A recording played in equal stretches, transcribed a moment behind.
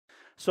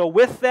So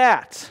with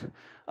that,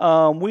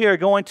 we are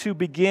going to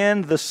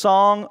begin the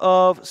Song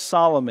of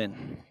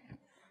Solomon.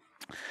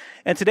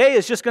 And today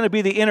is just going to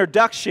be the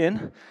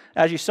introduction,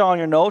 as you saw in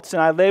your notes,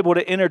 and I labeled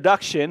it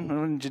Introduction.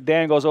 And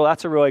Dan goes, oh,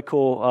 that's a really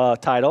cool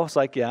title. It's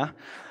like, yeah.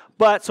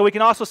 But so we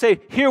can also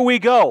say, here we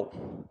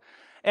go.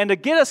 And to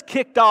get us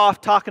kicked off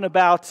talking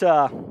about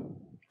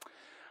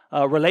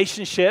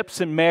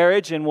relationships and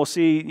marriage, and we'll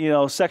see,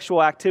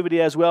 sexual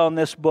activity as well in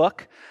this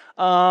book.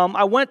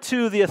 I went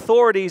to the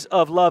authorities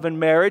of love and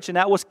marriage, and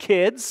that was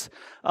kids.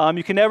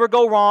 You can never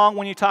go wrong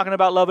when you're talking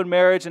about love and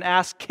marriage and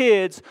ask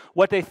kids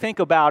what they think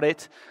about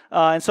it.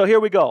 And so here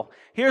we go.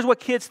 Here's what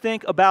kids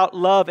think about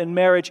love and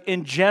marriage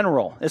in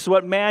general. This is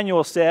what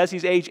Manuel says.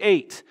 He's age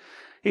 8.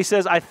 He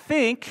says, I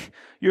think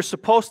you're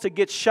supposed to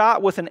get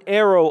shot with an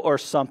arrow or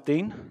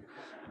something,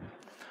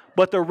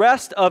 but the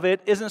rest of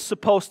it isn't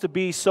supposed to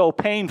be so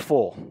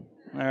painful.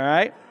 All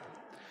right?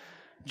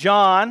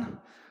 John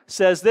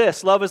says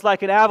this, love is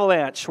like an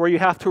avalanche where you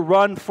have to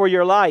run for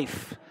your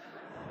life.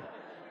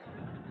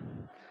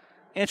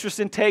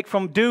 Interesting take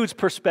from dudes'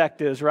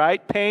 perspectives,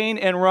 right? Pain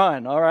and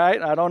run, all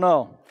right? I don't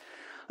know.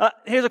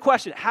 Here's a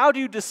question. How do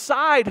you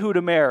decide who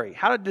to marry?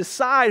 How to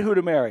decide who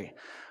to marry?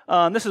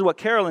 This is what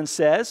Carolyn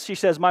says. She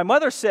says, my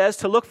mother says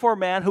to look for a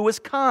man who is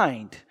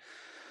kind.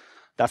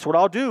 That's what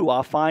I'll do.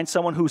 I'll find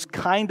someone who's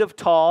kind of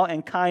tall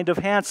and kind of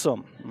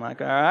handsome. I'm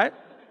like, all right.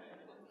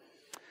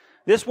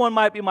 This one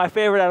might be my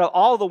favorite out of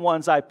all the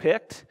ones I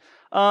picked.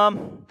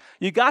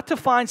 You got to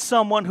find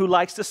someone who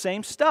likes the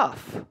same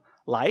stuff.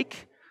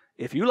 Like,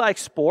 if you like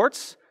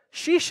sports,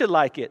 she should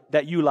like it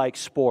that you like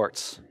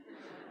sports.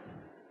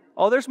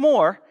 Oh, there's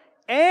more.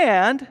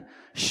 And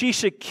she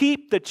should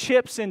keep the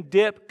chips and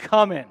dip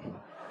coming.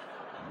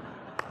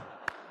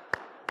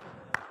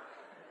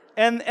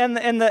 And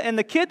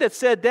the kid that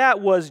said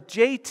that was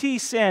J.T.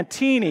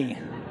 Santini.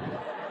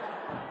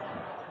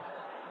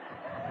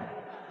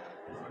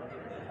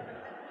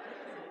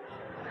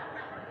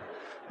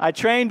 I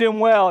trained him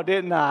well,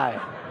 didn't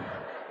I?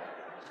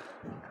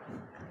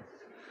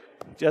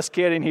 Just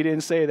kidding, he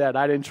didn't say that.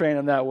 I didn't train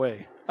him that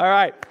way. All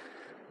right.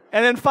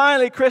 And then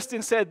finally,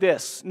 Kristen said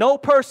this. No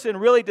person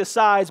really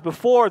decides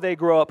before they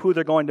grow up who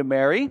they're going to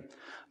marry.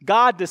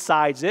 God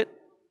decides it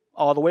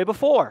all the way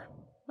before.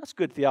 That's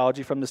good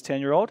theology from this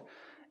 10-year-old.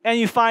 And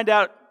you find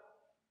out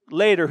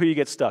later who you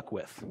get stuck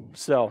with.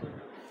 So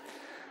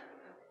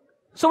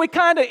we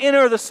kind of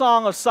enter the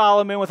Song of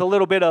Solomon with a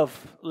little bit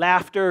of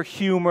laughter,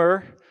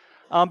 humor,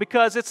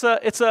 because it's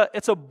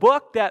a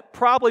book that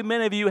probably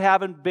many of you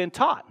haven't been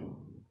taught.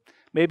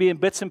 Maybe in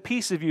bits and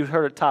pieces you've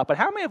heard it taught. But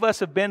how many of us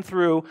have been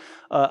through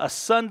a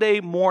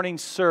Sunday morning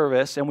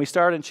service, and we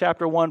started in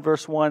chapter 1,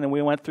 verse 1, and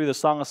we went through the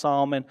Song of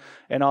Solomon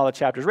and all the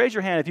chapters? Raise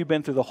your hand if you've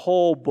been through the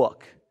whole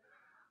book.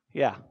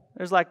 Yeah,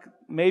 there's like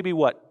maybe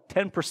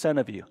 10%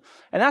 of you.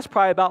 And that's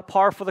probably about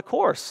par for the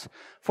course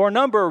for a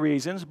number of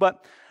reasons.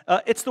 But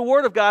it's the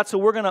Word of God, so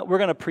we're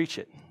gonna preach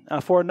it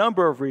for a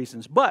number of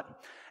reasons. But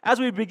as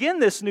we begin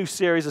this new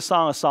series, the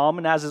Song of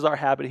Solomon, as is our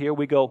habit here,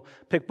 we go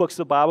pick books of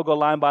the Bible, go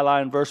line by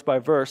line, verse by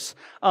verse.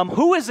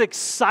 Who is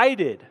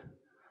excited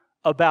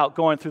about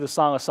going through the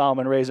Song of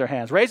Solomon? Raise their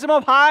hands. Raise them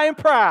up high and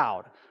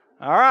proud.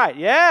 All right,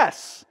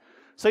 yes.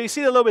 So you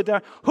see it a little bit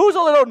there. Who's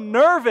a little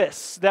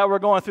nervous that we're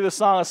going through the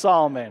Song of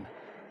Solomon?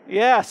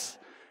 Yes.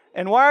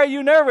 And why are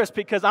you nervous?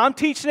 Because I'm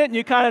teaching it and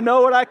you kind of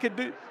know what I could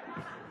do.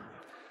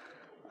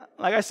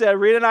 Like I said,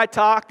 Rita and I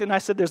talked, and I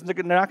said there's not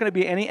going to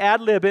be any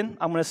ad-libbing.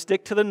 I'm going to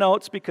stick to the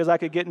notes because I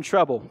could get in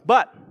trouble.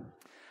 But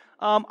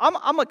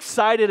I'm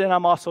excited, and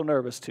I'm also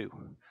nervous too,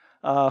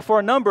 for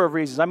a number of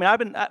reasons. I mean, I've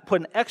been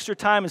putting extra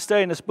time in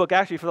studying this book.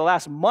 Actually, for the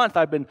last month,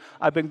 I've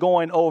been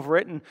going over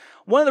it. And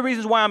one of the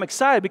reasons why I'm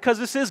excited, because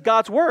this is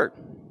God's Word.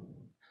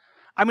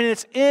 I mean,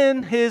 it's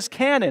in His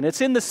canon.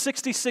 It's in the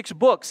 66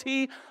 books.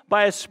 He,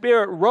 by His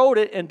Spirit, wrote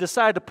it and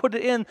decided to put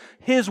it in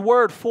His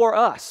Word for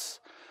us.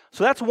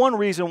 So that's one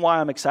reason why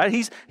I'm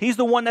excited. He's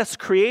the one that's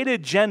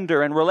created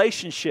gender and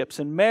relationships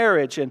and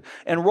marriage and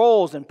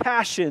roles and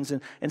passions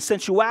and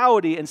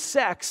sensuality and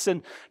sex.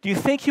 And do you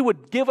think He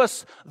would give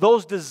us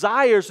those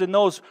desires and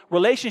those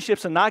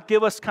relationships and not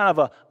give us kind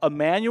of a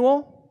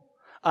manual,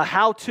 a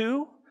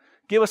how-to?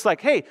 Give us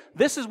like, hey,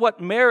 this is what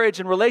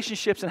marriage and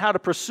relationships and how to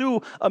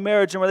pursue a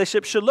marriage and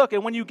relationship should look.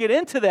 And when you get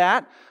into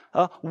that,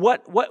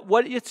 what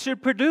it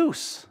should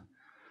produce.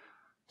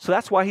 So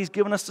that's why He's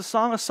given us the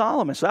Song of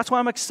Solomon. So that's why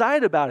I'm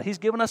excited about it. He's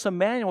given us a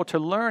manual to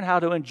learn how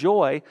to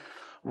enjoy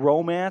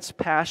romance,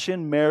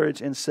 passion,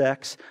 marriage, and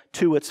sex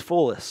to its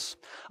fullest.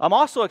 I'm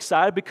also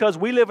excited because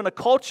we live in a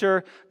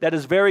culture that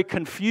is very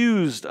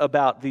confused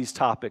about these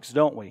topics,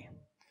 don't we?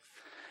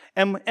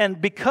 And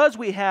because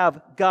we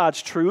have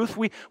God's truth,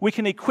 we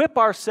can equip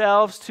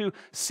ourselves to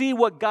see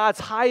what God's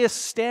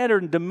highest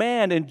standard and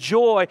demand and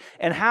joy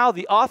and how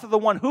the author, the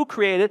one who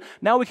created,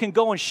 now we can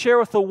go and share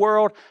with the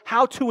world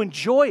how to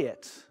enjoy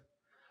it.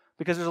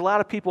 Because there's a lot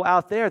of people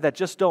out there that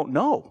just don't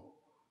know.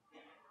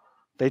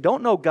 They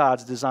don't know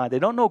God's design. They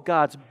don't know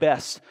God's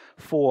best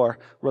for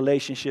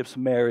relationships,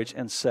 marriage,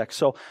 and sex.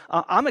 So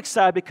I'm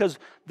excited because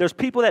there's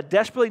people that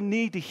desperately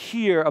need to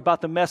hear about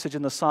the message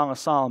in the Song of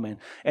Solomon.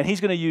 And he's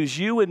going to use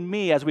you and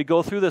me as we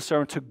go through this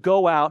sermon to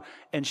go out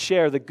and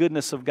share the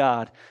goodness of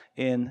God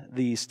in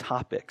these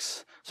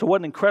topics. So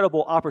what an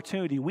incredible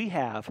opportunity we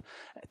have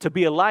to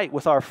be a light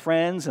with our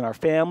friends and our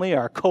family,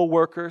 our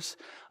co-workers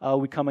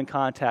we come in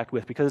contact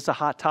with, because it's a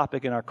hot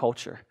topic in our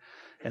culture.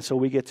 And so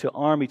we get to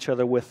arm each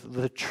other with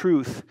the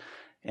truth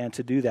and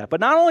to do that. But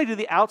not only do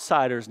the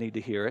outsiders need to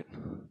hear it,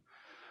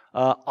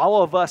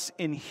 all of us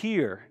in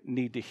here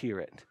need to hear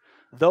it.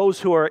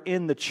 Those who are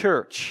in the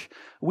church,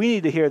 we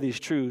need to hear these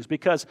truths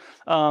because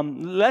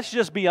let's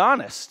just be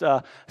honest.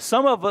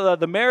 Some of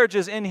the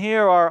marriages in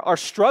here are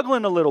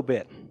struggling a little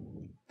bit.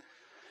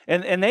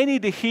 And they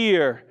need to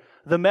hear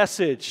the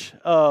message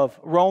of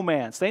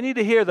romance. They need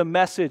to hear the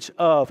message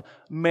of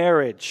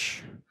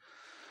marriage.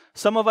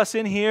 Some of us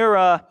in here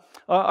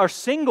are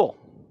single,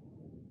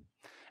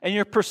 and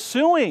you're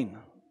pursuing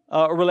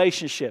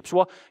relationships.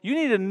 Well, you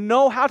need to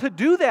know how to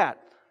do that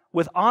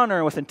with honor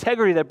and with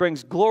integrity that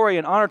brings glory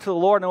and honor to the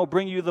Lord and will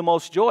bring you the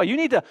most joy. You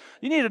need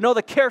to know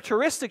the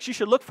characteristics you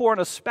should look for in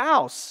a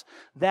spouse.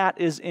 That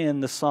is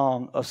in the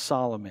Song of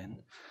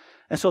Solomon.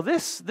 And so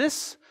this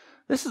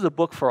is a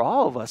book for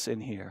all of us in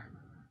here.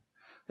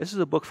 This is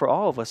a book for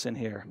all of us in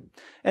here.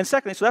 And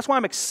secondly, so that's why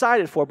I'm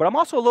excited for it, but I'm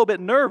also a little bit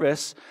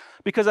nervous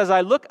because as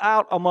I look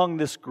out among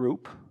this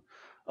group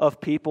of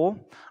people,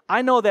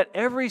 I know that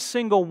every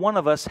single one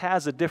of us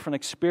has a different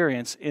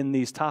experience in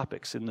these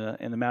topics, in the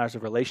matters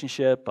of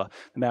relationship, the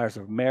matters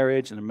of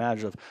marriage, and the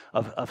matters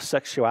of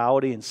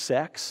sexuality and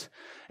sex.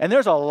 And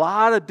there's a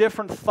lot of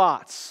different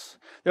thoughts.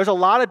 There's a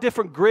lot of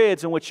different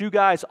grids in which you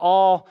guys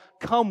all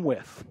come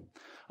with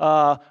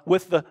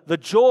the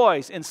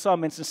joys in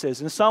some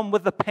instances, and some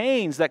with the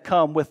pains that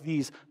come with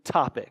these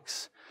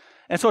topics.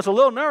 And so it's a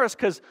little nervous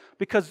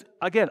because,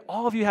 again,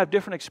 all of you have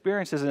different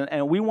experiences,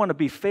 and we want to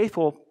be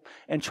faithful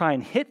and try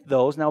and hit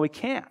those. Now we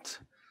can't.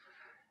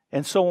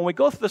 And so when we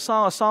go through the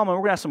Song of Solomon, we're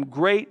going to have some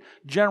great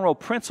general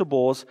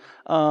principles,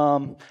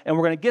 and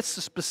we're going to get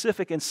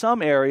specific in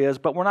some areas,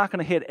 but we're not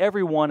going to hit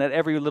everyone at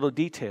every little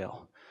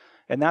detail.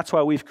 And that's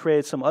why we've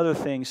created some other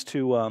things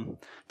to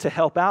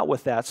help out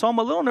with that. So I'm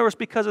a little nervous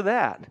because of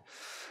that.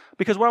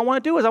 Because what I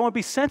want to do is I want to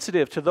be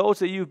sensitive to those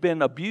that you've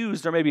been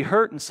abused or maybe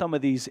hurt in some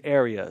of these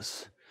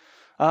areas.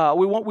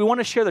 We want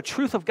to share the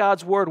truth of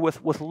God's Word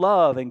with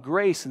love and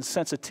grace and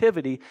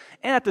sensitivity,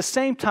 and at the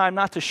same time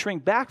not to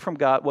shrink back from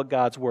what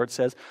God's Word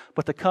says,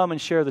 but to come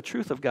and share the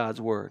truth of God's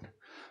Word.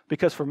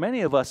 Because for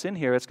many of us in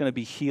here, it's going to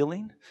be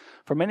healing.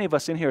 For many of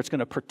us in here, it's going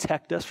to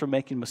protect us from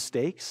making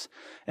mistakes.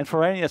 And for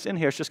many of us in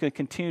here, it's just going to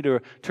continue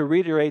to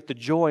reiterate the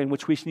joy in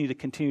which we need to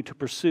continue to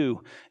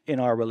pursue in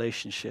our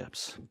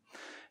relationships.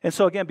 And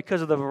so again,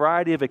 because of the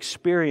variety of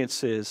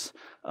experiences,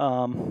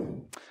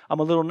 I'm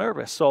a little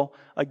nervous. So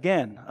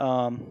again,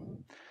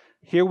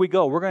 here we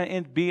go. We're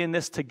going to be in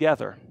this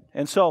together.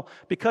 And so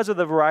because of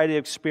the variety of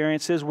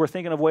experiences, we're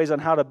thinking of ways on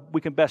how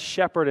we can best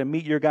shepherd and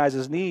meet your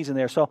guys' needs in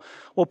there. So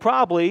we'll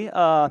probably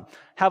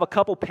have a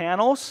couple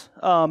panels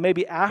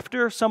maybe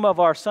after some of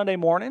our Sunday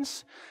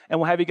mornings. And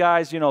we'll have you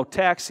guys,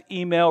 text,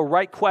 email,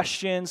 write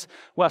questions.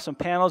 We'll have some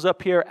panels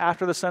up here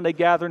after the Sunday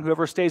gathering.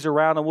 Whoever stays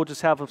around, and we'll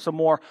just have some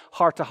more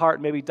heart-to-heart,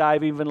 maybe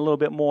dive even a little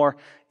bit more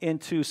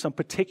into some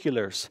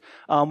particulars.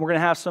 We're going to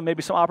have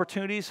maybe some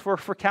opportunities for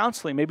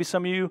counseling. Maybe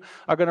some of you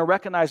are going to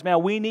recognize,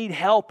 man, we need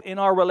help in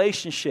our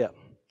relationship.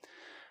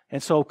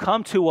 And so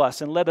come to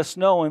us and let us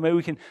know, and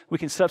maybe we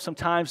can set up some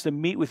times to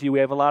meet with you. We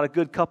have a lot of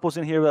good couples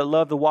in here that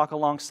love to walk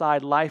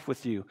alongside life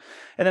with you.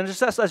 And then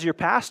just us as your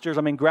pastors,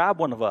 grab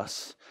one of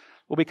us.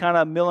 We'll be kind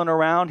of milling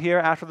around here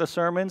after the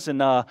sermons, and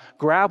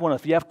grab one.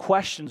 If you have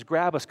questions,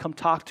 grab us. Come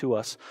talk to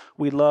us.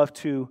 We'd love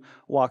to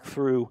walk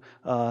through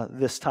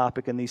this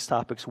topic and these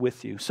topics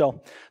with you.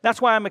 So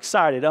that's why I'm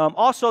excited.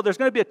 Also, there's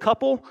going to be a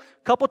couple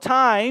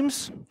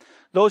times.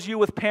 Those of you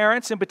with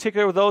parents, in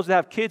particular those that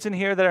have kids in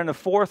here that are in the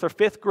 4th or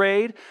 5th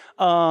grade,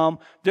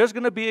 there's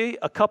going to be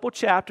a couple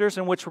chapters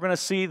in which we're going to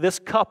see this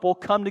couple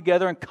come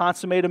together and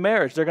consummate a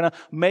marriage. They're going to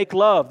make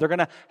love. They're going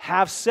to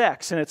have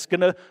sex, and it's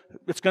going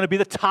to be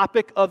the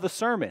topic of the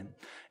sermon.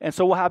 And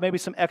so we'll have maybe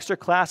some extra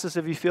classes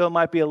if you feel it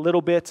might be a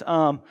little bit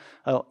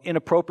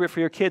inappropriate for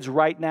your kids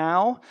right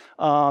now.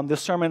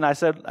 This sermon, I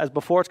said as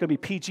before, it's going to be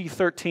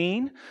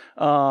PG-13. It's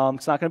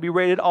not going to be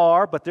rated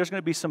R, but there's going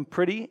to be some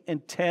pretty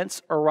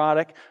intense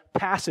erotic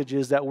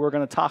passages that we're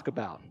going to talk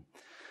about.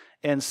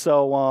 And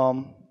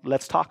so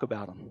let's talk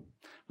about them.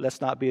 Let's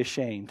not be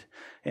ashamed.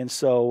 And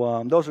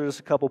so those are just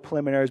a couple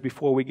preliminaries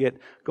before we get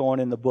going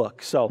in the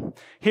book. So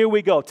here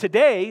we go.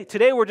 Today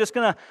we're just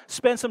going to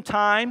spend some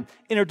time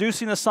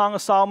introducing the Song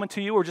of Solomon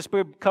to you. We're just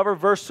going to cover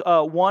verse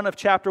 1 of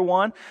chapter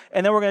 1.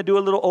 And then we're going to do a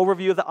little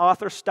overview of the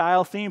author,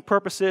 style, theme,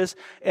 purposes.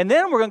 And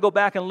then we're going to go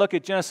back and look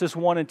at Genesis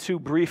 1 and 2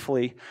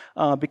 briefly,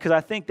 because I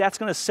think that's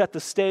going to set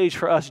the stage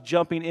for us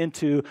jumping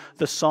into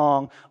the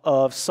Song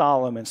of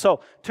Solomon.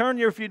 So turn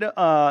if you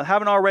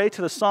haven't already,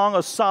 to the Song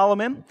of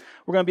Solomon.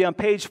 We're going to be on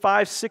page page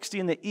 560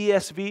 in the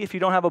ESV. If you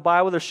don't have a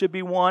Bible, there should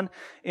be one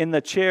in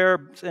the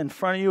chair in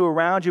front of you,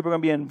 around you. We're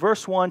going to be in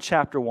verse 1,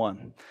 chapter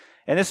 1.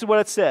 And this is what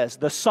it says: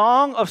 the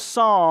Song of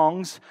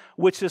Songs,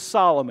 which is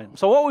Solomon.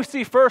 So what we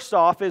see first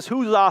off is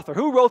who's the author,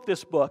 who wrote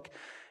this book.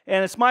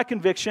 And it's my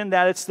conviction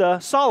that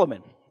it's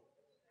Solomon.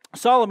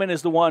 Solomon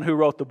is the one who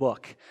wrote the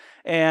book.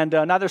 And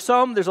now there's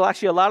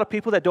actually a lot of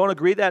people that don't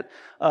agree that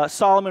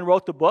Solomon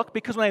wrote the book,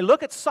 because when they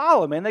look at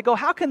Solomon, they go,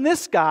 how can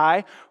this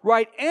guy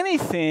write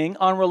anything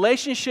on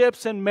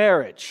relationships and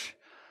marriage?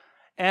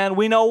 And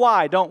we know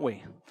why, don't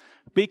we?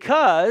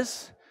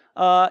 Because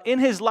in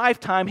his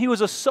lifetime, he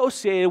was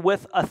associated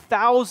with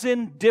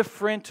 1,000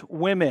 different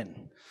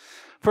women.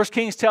 1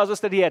 Kings tells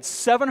us that he had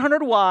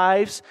 700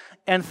 wives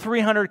and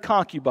 300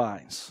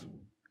 concubines.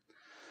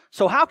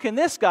 So how can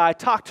this guy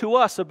talk to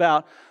us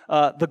about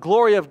the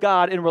glory of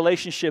God in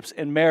relationships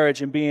and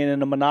marriage and being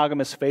in a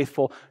monogamous,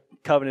 faithful,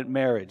 covenant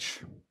marriage?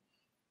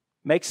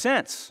 Makes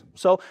sense.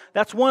 So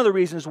that's one of the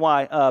reasons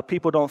why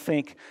people don't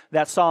think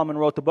that Solomon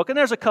wrote the book. And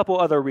there's a couple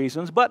other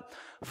reasons. But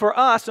for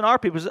us and our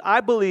people,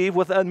 I believe,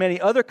 with many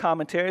other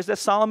commentaries, that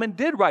Solomon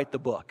did write the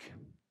book.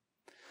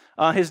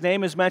 His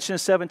name is mentioned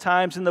 7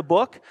 times in the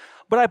book.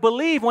 But I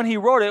believe when he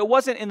wrote it, it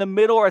wasn't in the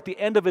middle or at the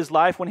end of his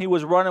life when he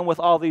was running with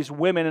all these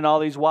women and all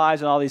these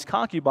wives and all these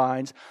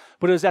concubines,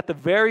 but it was at the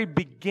very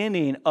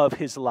beginning of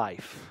his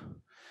life.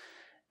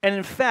 And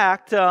in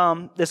fact,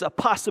 there's a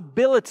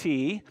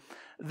possibility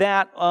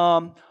that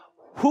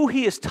who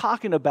he is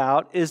talking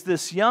about is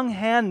this young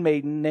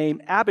handmaiden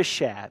named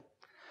Abishag,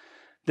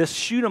 this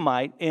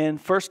Shunammite in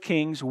 1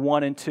 Kings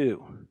 1 and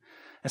 2.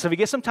 And so if you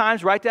get some time,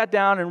 write that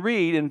down and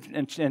read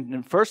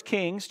in 1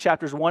 Kings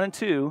chapters 1 and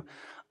 2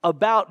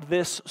 about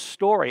this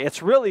story.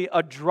 It's really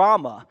a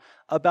drama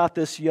about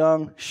this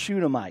young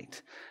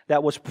Shunammite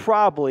that was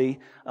probably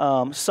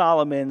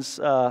Solomon's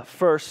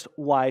first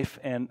wife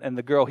and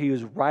the girl he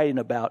was writing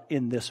about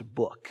in this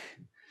book.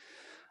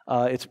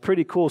 It's a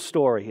pretty cool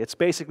story. It's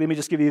basically, let me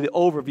just give you the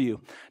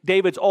overview.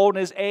 David's old in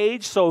his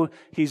age, so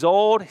he's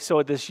old.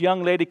 So this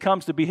young lady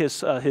comes to be his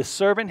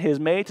servant, his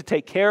maid, to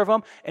take care of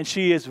him. And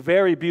she is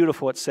very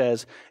beautiful, it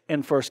says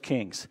in 1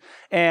 Kings.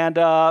 And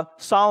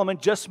Solomon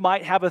just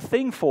might have a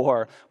thing for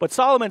her. But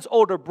Solomon's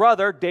older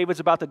brother, David's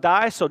about to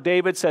die. So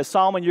David says,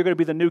 Solomon, you're going to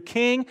be the new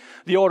king.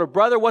 The older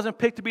brother wasn't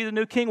picked to be the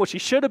new king, which he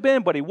should have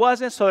been, but he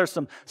wasn't. So there's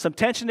some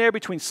tension there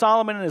between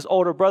Solomon and his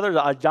older brother,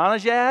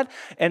 Adonijah.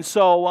 And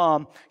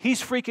so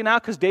he's freaking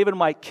out because David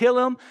might kill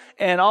him,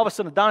 and all of a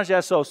sudden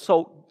Adonijah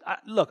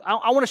look,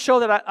 I want to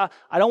show that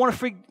I don't want to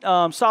freak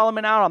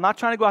Solomon out. I'm not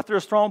trying to go after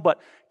his throne, but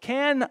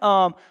can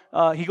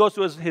he goes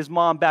to his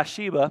mom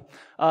Bathsheba,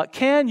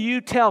 can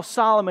you tell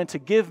Solomon to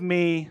give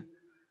me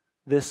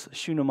this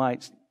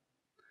Shunammite,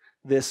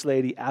 this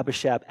lady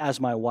Abishag,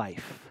 as my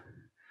wife?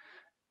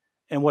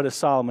 And what does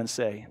Solomon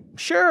say?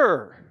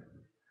 Sure.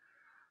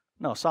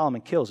 No,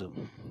 Solomon kills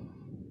him.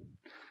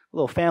 A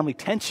little family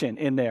tension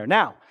in there.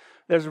 Now,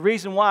 there's a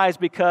reason why. Is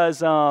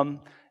because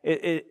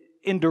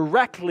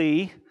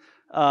indirectly,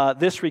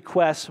 this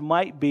request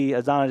might be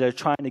Adonijah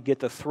trying to get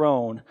the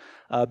throne,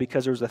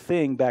 because there was a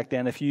thing back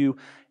then. If you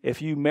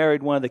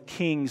married one of the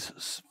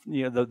king's,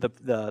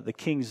 the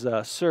king's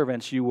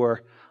servants, you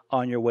were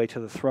on your way to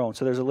the throne.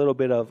 So there's a little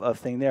bit of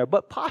thing there.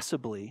 But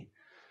possibly,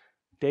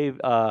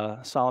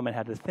 Solomon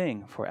had a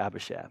thing for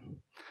Abishag.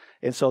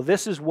 And so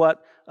this is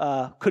what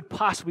could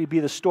possibly be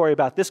the story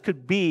about. This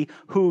could be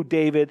who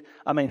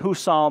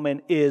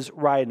Solomon is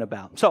writing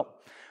about.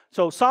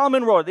 So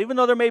Solomon wrote, even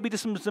though there may be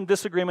some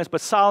disagreements, but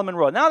Solomon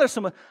wrote. Now there's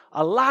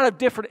a lot of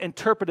different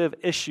interpretive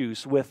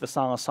issues with the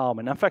Song of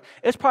Solomon. In fact,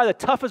 it's probably the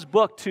toughest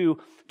book to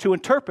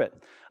interpret.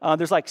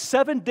 There's like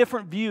 7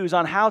 different views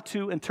on how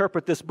to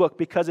interpret this book,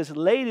 because it's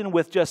laden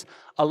with just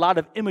a lot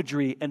of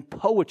imagery and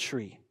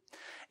poetry.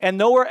 And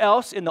nowhere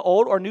else in the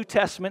Old or New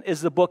Testament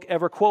is the book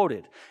ever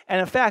quoted. And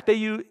in fact,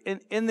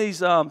 in these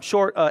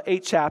short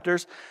 8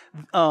 chapters,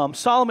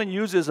 Solomon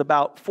uses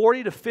about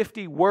 40 to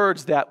 50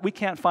 words that we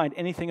can't find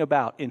anything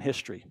about in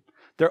history.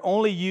 They're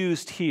only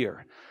used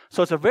here.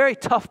 So it's a very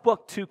tough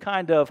book to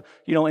kind of,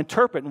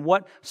 interpret and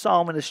what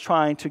Solomon is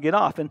trying to get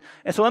off. And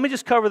so let me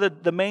just cover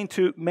the main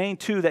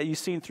two that you've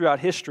seen throughout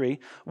history.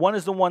 One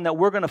is the one that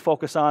we're going to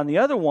focus on. The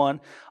other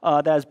one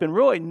that has been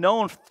really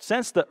known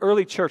since the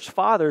early church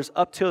fathers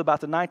up till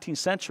about the 19th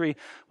century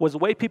was the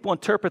way people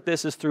interpret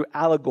this is through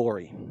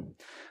allegory.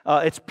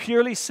 It's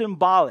purely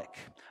symbolic,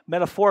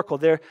 metaphorical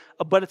there,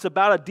 but it's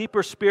about a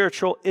deeper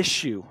spiritual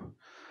issue.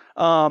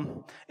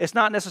 It's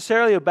not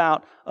necessarily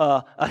about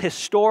a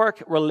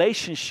historic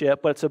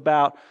relationship, but it's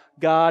about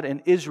God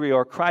and Israel,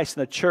 or Christ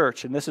and the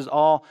church. And this is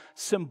all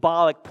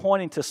symbolic,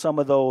 pointing to some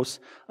of those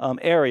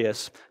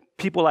areas.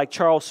 People like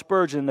Charles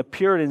Spurgeon, the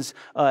Puritans,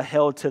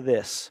 held to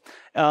this.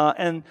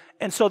 And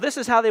so this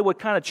is how they would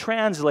kind of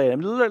translate it.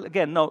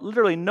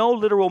 Literally no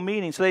literal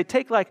meaning. So they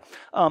take like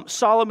Psalm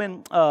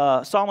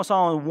of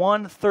Solomon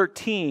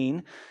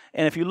 1:13,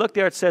 and if you look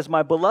there, it says,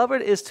 "My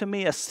beloved is to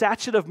me a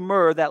sachet of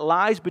myrrh that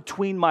lies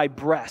between my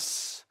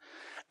breasts."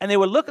 And they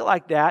would look at it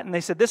like that, and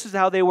they said this is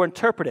how they were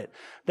interpreted.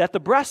 That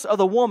the breast of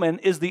the woman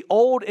is the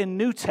Old and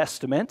New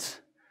Testament,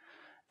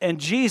 and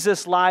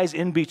Jesus lies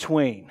in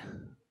between.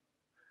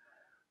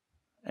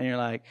 And you're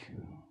like,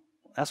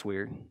 that's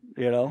weird,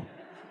 you know?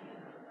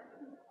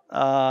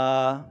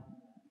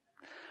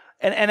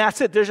 And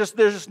that's it. There's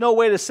just no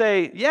way to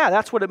say, yeah,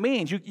 that's what it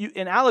means. You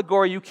in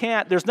allegory, you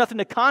can't, there's nothing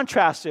to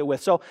contrast it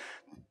with. So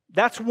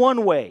that's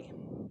one way.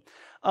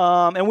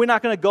 And we're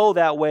not going to go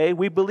that way.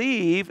 We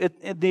believe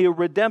the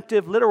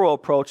redemptive literal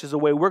approach is the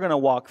way we're going to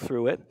walk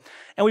through it.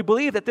 And we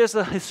believe that there's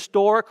a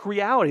historic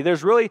reality.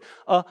 There's really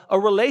a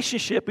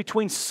relationship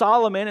between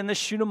Solomon and the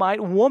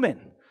Shunammite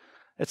woman.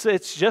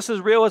 It's just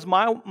as real as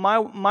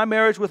my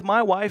marriage with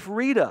my wife,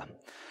 Rita.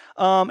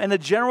 And the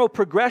general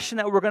progression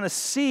that we're going to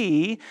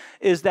see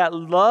is that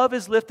love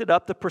is lifted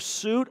up, the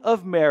pursuit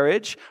of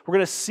marriage. We're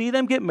going to see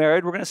them get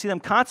married. We're going to see them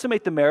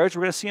consummate the marriage.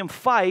 We're going to see them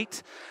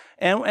fight.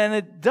 And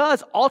it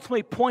does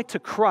ultimately point to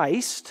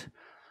Christ,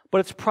 but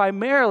it's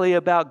primarily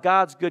about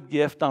God's good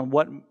gift on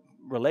what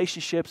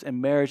relationships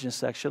and marriage and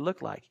sex should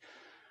look like.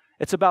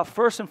 It's about,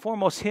 first and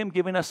foremost, Him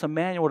giving us a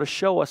manual to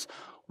show us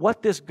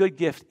what this good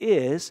gift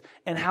is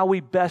and how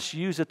we best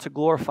use it to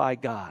glorify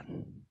God.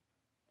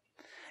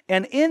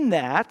 And in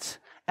that,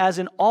 as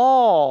in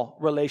all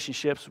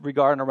relationships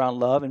regarding around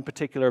love, in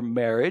particular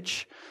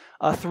marriage,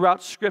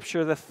 throughout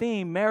Scripture, the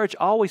theme, marriage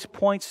always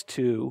points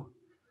to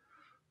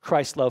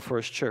Christ's love for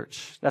His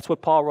church. That's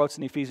what Paul wrote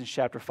in Ephesians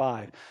chapter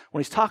 5.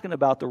 When he's talking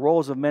about the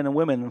roles of men and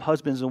women, and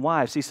husbands and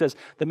wives, he says,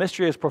 the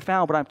mystery is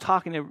profound, but I'm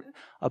talking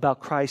about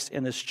Christ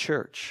and His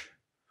church.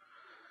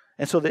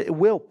 And so that it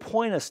will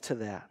point us to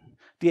that.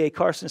 D.A.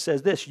 Carson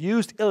says this,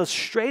 used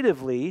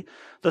illustratively,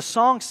 the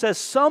song says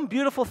some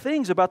beautiful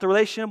things about the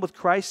relationship with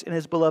Christ and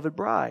His beloved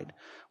bride,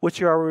 which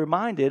you are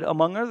reminded,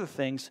 among other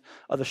things,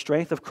 of the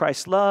strength of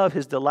Christ's love,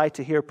 His delight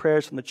to hear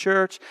prayers from the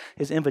church,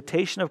 His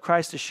invitation of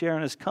Christ to share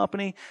in His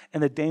company,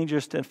 and the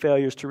dangers and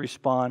failures to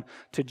respond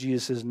to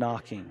Jesus'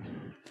 knocking.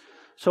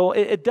 So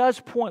it does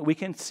point, we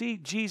can see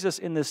Jesus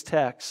in this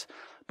text.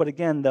 But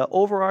again, the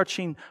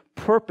overarching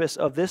purpose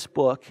of this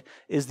book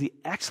is the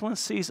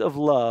excellencies of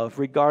love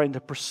regarding the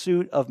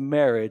pursuit of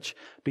marriage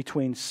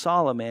between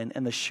Solomon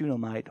and the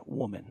Shunammite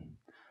woman.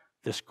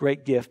 This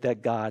great gift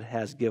that God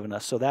has given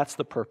us. So that's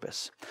the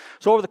purpose.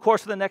 So over the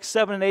course of the next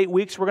 7 and 8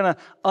 weeks, we're going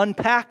to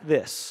unpack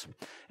this.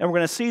 And we're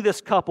going to see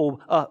this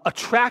couple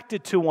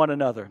attracted to one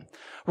another.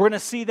 We're going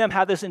to see them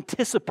have this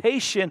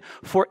anticipation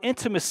for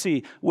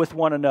intimacy with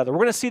one another. We're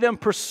going to see them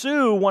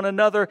pursue one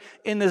another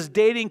in this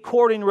dating,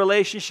 courting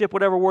relationship,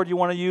 whatever word you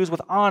want to use,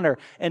 with honor,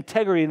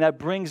 integrity, and that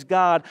brings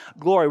God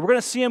glory. We're going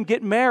to see them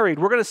get married.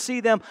 We're going to see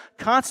them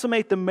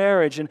consummate the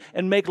marriage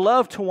and make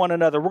love to one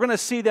another. We're going to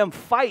see them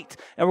fight,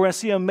 and we're going to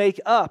see them make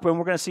up, and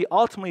we're going to see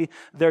ultimately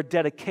their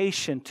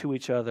dedication to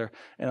each other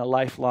in a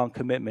lifelong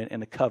commitment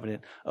in the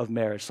covenant of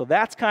marriage. So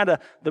that's kind of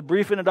the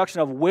brief introduction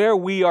of where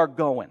we are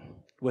going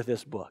with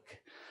this book.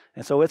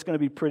 And so it's going to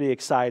be pretty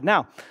exciting.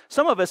 Now,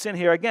 some of us in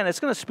here, again,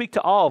 it's going to speak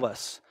to all of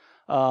us,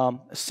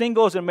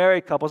 singles and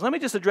married couples. Let me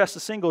just address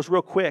the singles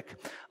real quick,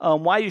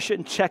 why you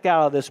shouldn't check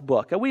out of this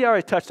book. And we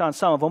already touched on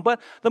some of them,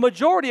 but the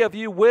majority of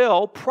you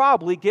will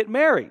probably get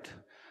married.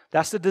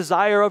 That's the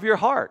desire of your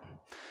heart.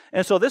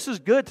 And so this is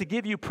good to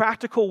give you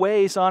practical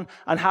ways on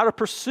how to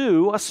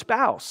pursue a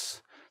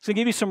spouse. It's going to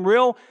give you some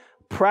real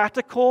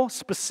practical,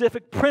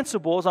 specific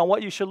principles on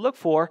what you should look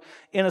for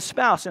in a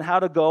spouse and how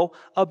to go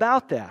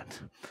about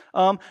that.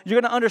 You're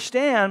going to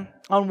understand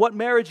on what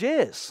marriage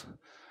is.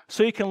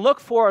 So you can look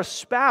for a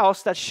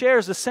spouse that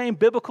shares the same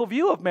biblical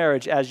view of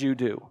marriage as you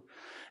do.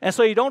 And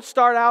so you don't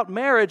start out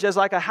marriage as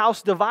like a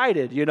house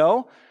divided, you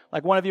know?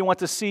 Like one of you want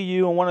to see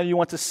you and one of you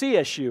want to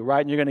CSU, right?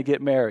 And you're going to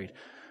get married.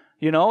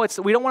 You know,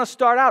 we don't want to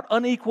start out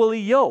unequally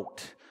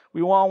yoked.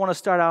 We all want to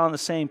start out on the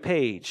same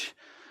page.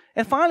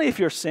 And finally, if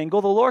you're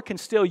single, the Lord can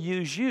still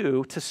use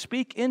you to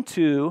speak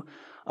into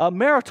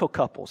marital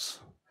couples,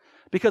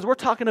 because we're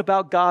talking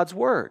about God's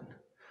Word.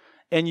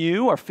 And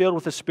you are filled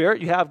with the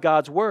Spirit. You have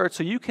God's Word,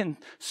 so you can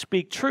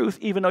speak truth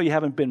even though you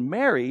haven't been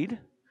married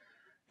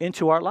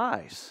into our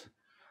lives.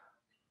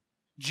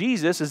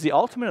 Jesus is the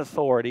ultimate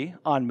authority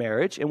on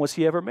marriage, and was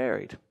He ever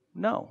married?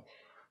 No.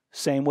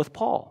 Same with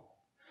Paul.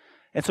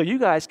 And so you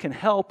guys can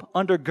help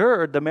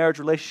undergird the marriage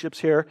relationships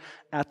here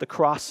at the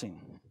Crossing.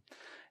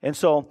 And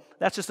so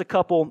that's just a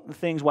couple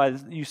things why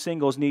you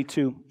singles need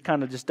to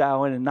kind of just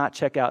dial in and not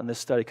check out in this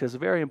study, because it's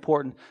very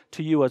important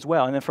to you as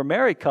well. And then for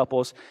married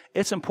couples,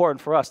 it's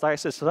important for us. Like I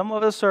said, some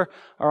of us are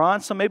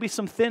on maybe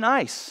some thin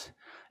ice,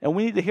 and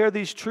we need to hear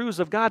these truths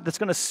of God that's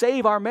going to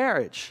save our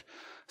marriage.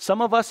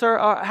 Some of us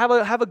have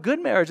a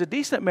good marriage, a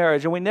decent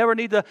marriage, and we never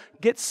need to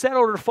get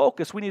settled or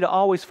focus. We need to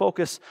always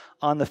focus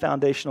on the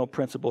foundational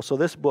principles. So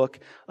this book,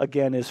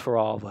 again, is for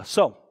all of us.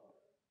 So,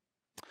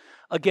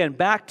 again,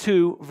 back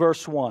to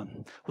verse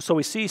 1. So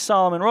we see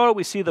Solomon wrote it,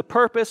 we see the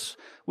purpose,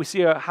 we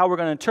see how we're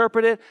going to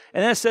interpret it,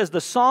 and then it says the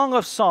Song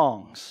of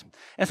Songs.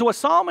 And so what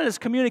Solomon is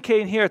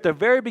communicating here at the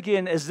very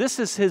beginning is this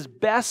is his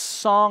best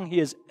song he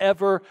has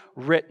ever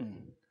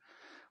written.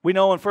 We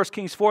know in 1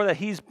 Kings 4 that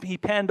he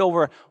penned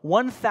over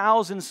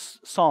 1,000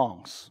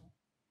 songs.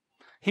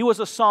 He was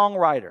a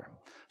songwriter.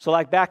 So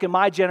like back in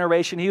my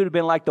generation, he would have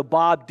been like the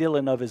Bob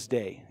Dylan of his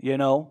day, you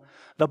know.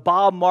 the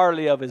Bob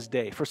Marley of his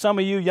day. For some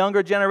of you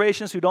younger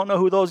generations who don't know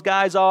who those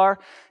guys are,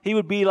 he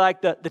would be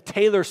like the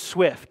Taylor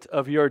Swift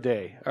of your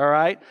day, all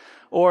right?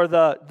 Or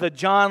the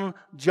John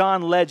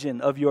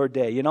Legend of your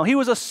day. You know, he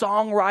was a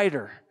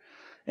songwriter.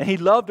 And he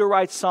loved to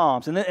write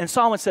psalms. And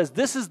Solomon says,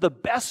 this is the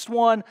best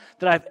one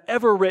that I've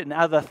ever written.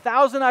 Out of the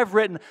 1,000 I've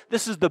written,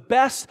 this is the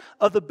best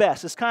of the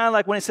best. It's kind of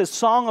like when it says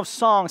Song of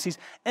Songs, he's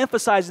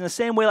emphasizing the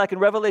same way like in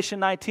Revelation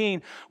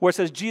 19, where it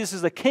says Jesus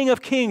is the King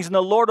of Kings and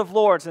the Lord of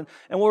Lords. And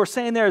what we're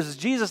saying there is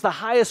Jesus the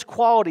highest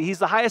quality. He's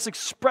the highest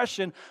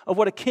expression of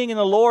what a king and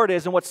a Lord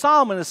is. And what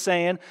Solomon is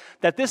saying,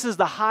 that this is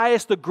the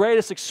highest, the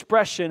greatest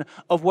expression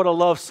of what a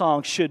love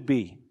song should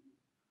be.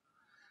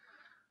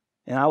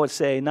 And I would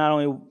say not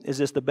only is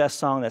this the best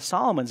song that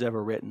Solomon's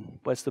ever written,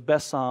 but it's the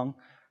best song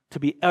to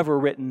be ever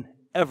written,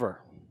 ever.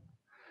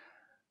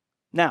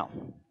 Now,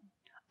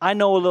 I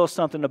know a little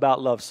something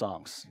about love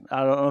songs.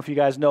 I don't know if you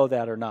guys know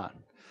that or not.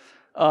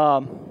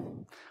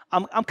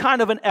 I'm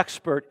kind of an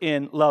expert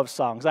in love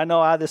songs. I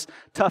know I have this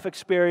tough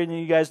experience, and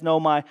you guys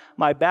know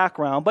my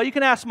background, but you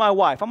can ask my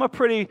wife. I'm a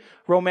pretty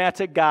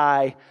romantic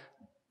guy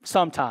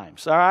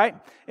sometimes, all right?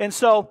 And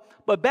so,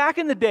 but back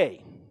in the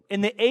day, in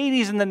the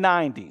 80s and the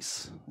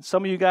 90s,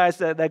 some of you guys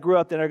that grew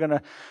up then are going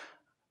to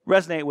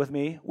resonate with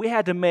me, we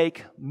had to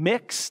make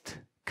mixed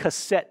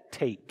cassette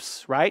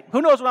tapes, right?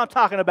 Who knows what I'm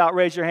talking about?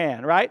 Raise your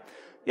hand, right?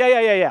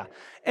 Yeah.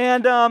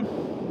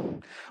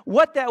 And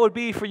what that would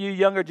be for you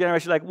younger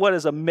generation, like what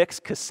is a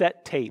mixed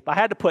cassette tape? I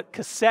had to put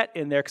cassette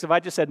in there because if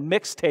I just said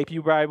mixed tape,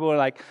 you probably would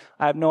like,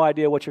 I have no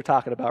idea what you're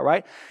talking about,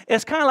 right?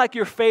 It's kind of like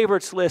your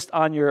favorites list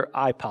on your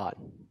iPod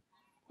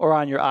or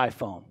on your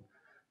iPhone.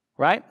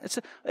 Right?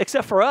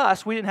 Except for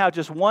us, we didn't have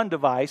just one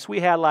device.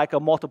 We had like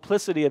a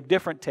multiplicity of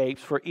different tapes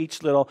for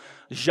each little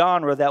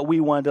genre that we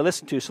wanted to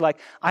listen to. So like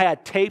I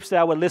had tapes that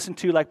I would listen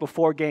to like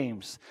before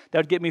games that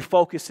would get me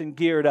focused and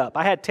geared up.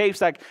 I had tapes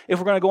like if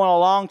we're going to go on a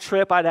long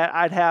trip,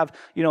 I'd have,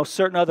 you know,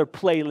 certain other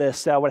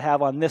playlists that I would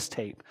have on this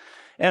tape.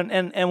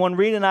 And when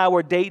Rita and I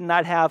were dating,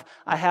 I have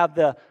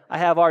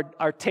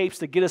our tapes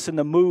to get us in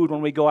the mood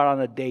when we go out on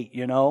a date,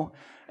 you know.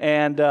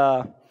 And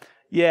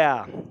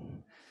yeah.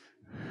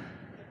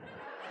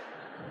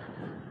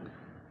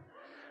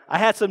 I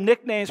had some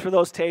nicknames for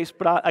those tapes,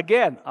 but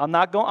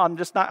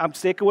I'm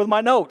sticking with my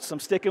notes.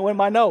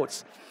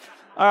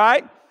 All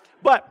right?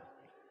 But,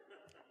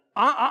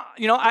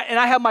 you know,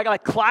 I have my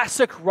like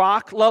classic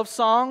rock love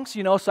songs,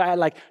 you know, so I had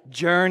like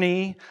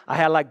Journey, I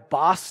had like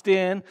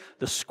Boston,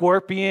 the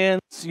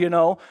Scorpions, you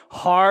know,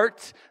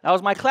 Heart. That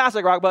was my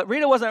classic rock, but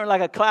Rita wasn't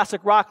like a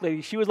classic rock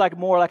lady. She was like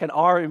more like an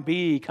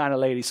R&B kind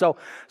of lady. So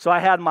I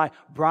had my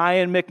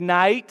Brian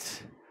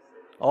McKnight.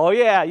 Oh,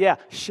 yeah.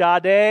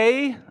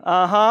 Sade,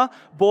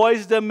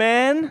 Boyz II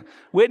Men,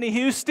 Whitney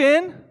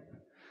Houston.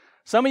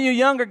 Some of you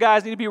younger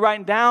guys need to be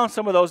writing down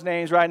some of those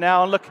names right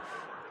now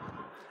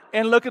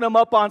and looking them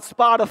up on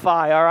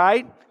Spotify, all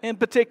right? In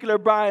particular,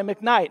 Brian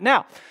McKnight.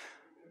 Now,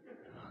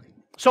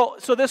 so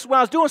this, when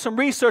I was doing some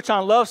research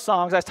on love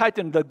songs, I typed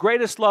in the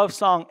greatest love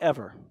song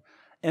ever.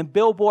 And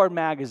Billboard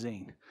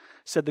magazine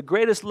said the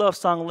greatest love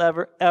song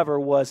ever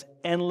was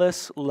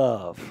Endless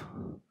Love.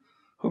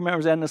 Who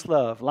remembers Endless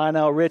Love?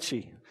 Lionel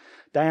Richie,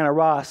 Diana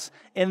Ross.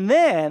 And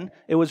then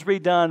it was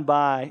redone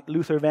by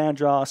Luther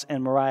Vandross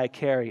and Mariah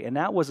Carey. And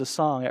that was a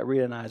song at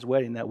Rita and I's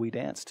wedding that we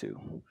danced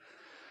to.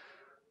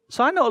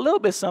 So I know a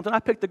little bit something. I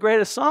picked the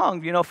greatest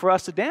song, you know, for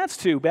us to dance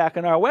to back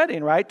in our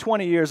wedding, right?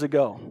 20 years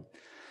ago.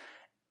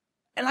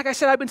 And like I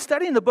said, I've been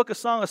studying the book of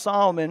Song of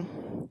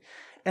Solomon.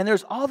 And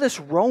there's all this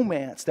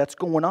romance that's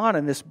going on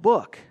in this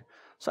book.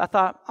 So I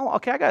thought,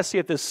 okay, I got to see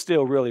if this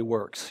still really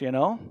works, you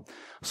know.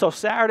 So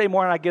Saturday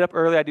morning, I get up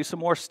early. I do some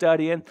more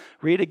studying.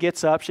 Rita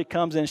gets up. She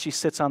comes in. She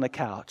sits on the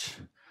couch.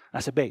 I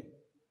said, babe,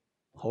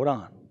 hold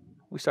on.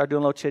 We start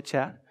doing a little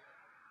chit-chat.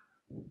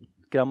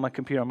 Get on my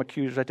computer. My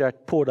computer's right there. I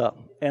pull it up.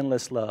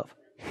 Endless Love.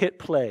 Hit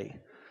play.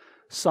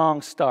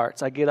 Song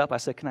starts. I get up. I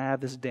said, can I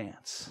have this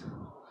dance?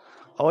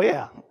 Oh,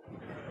 yeah.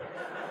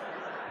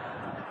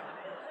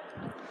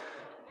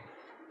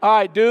 All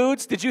right,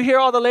 dudes, did you hear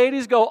all the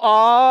ladies go,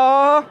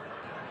 aww?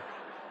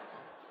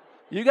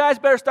 You guys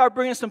better start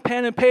bringing some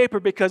pen and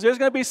paper because there's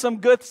going to be some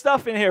good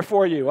stuff in here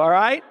for you, all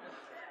right?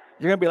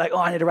 You're going to be like, oh,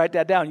 I need to write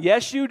that down.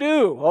 Yes, you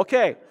do.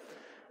 Okay.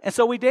 And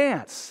so we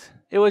danced.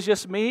 It was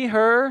just me,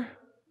 her,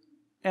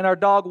 and our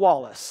dog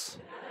Wallace.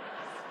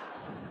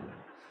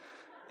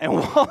 And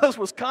Wallace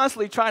was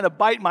constantly trying to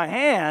bite my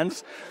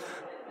hands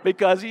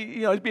because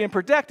he's being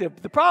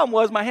protective. The problem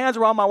was my hands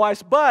were on my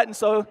wife's butt, and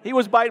so he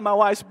was biting my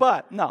wife's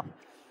butt. No.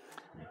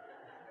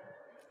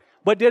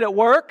 But did it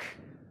work?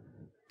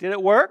 Did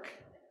it work?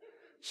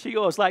 She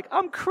goes like,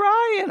 I'm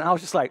crying. I was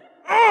just like,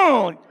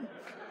 oh,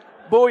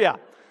 booyah.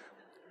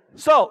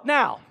 So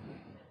now,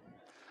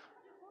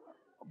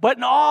 but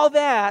in all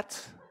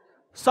that,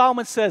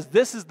 Solomon says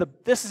this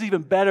is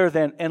even better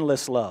than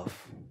Endless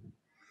Love.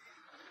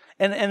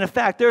 And in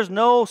fact, there's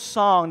no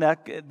song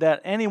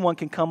that anyone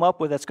can come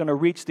up with that's going to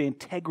reach the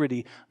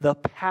integrity, the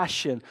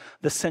passion,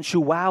 the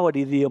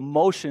sensuality, the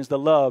emotions, the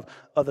love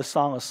of the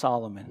Song of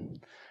Solomon.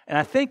 And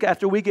I think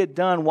after we get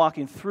done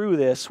walking through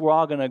this, we're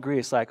all going to agree.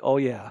 It's like, oh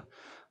yeah,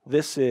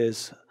 this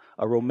is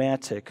a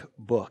romantic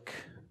book.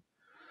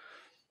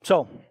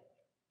 So,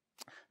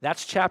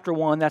 that's chapter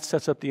 1. That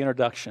sets up the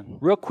introduction.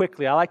 Real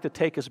quickly, I like to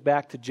take us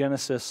back to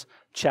Genesis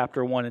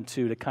chapter 1 and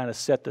 2 to kind of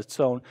set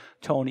the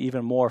tone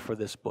even more for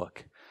this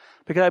book.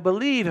 Because I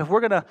believe if we're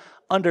going to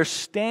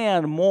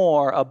understand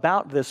more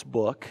about this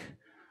book,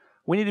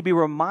 we need to be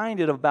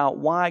reminded about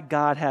why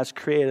God has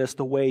created us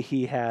the way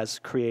He has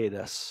created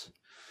us.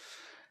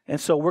 And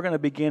so we're going to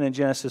begin in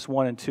Genesis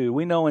 1 and 2.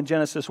 We know in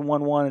Genesis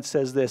 1:1 it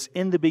says this,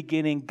 "In the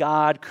beginning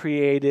God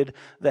created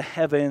the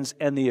heavens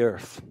and the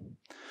earth."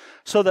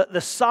 So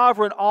the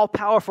sovereign,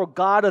 all-powerful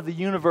God of the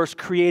universe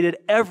created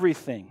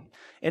everything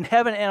in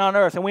heaven and on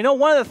earth. And we know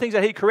one of the things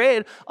that He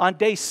created on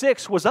day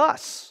 6 was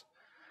us.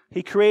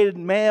 He created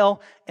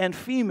male and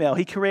female.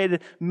 He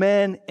created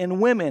men and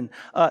women.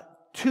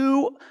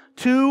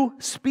 Two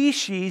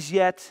species,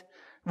 yet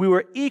we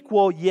were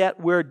equal, yet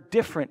we're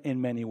different in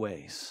many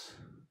ways.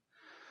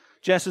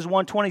 Genesis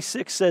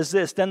 1:26 says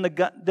this,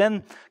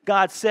 Then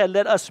God said,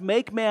 "Let us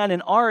make man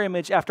in our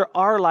image after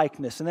our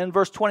likeness." And then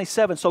verse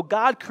 27, so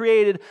God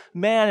created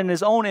man in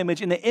His own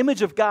image. In the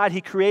image of God, He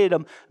created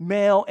them,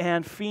 male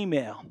and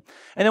female.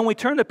 And then we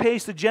turn the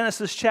page to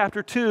Genesis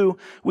chapter 2.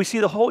 We see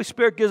the Holy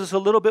Spirit gives us a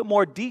little bit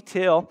more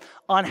detail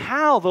on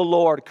how the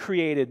Lord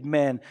created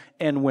men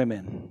and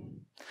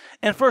women.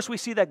 And first we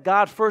see that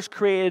God first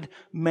created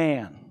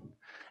man.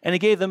 And He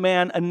gave the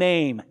man a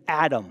name,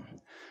 Adam.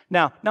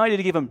 Now, not only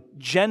did He give him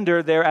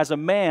gender there as a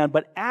man,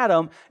 but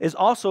Adam is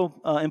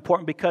also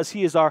important because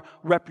he is our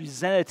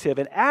representative.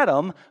 And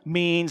Adam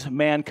means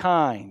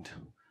mankind.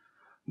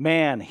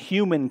 Man,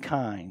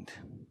 humankind.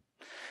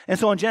 And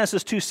so in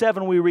Genesis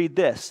 2:7 we read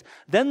this,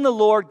 "Then the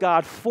Lord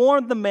God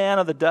formed the man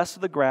of the dust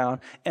of the ground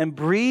and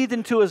breathed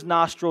into his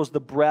nostrils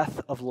the breath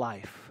of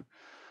life."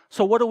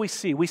 So what do we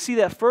see? We see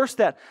that first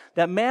that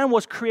man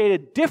was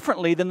created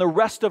differently than the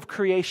rest of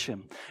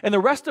creation. In the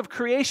rest of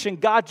creation,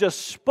 God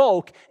just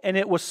spoke and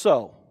it was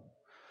so.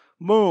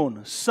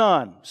 Moon,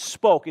 sun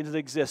spoke into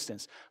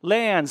existence.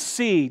 Land,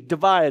 sea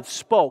divided,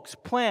 spoke.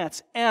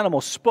 Plants,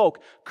 animals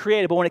spoke,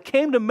 created. But when it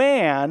came to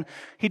man,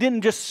 he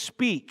didn't just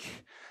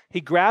speak. He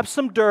grabbed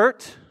some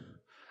dirt,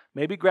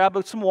 maybe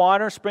grabbed some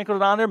water, sprinkled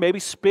it on there, maybe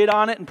spit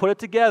on it and put it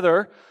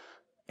together.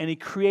 And He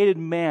created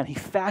man. He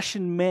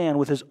fashioned man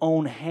with His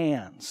own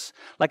hands,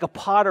 like a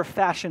potter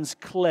fashions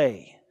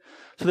clay.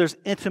 So there's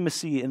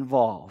intimacy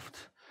involved.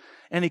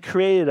 And He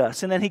created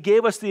us. And then He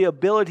gave us the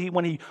ability,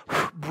 when He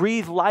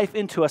breathed life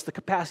into us, the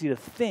capacity to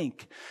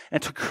think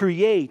and to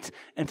create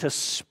and to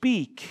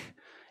speak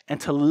and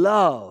to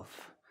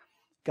love.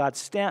 God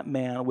stamped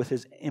man with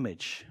His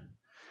image.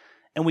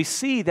 And we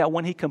see that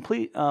when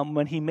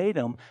He made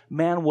him,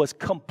 man was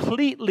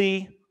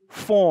completely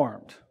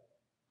formed.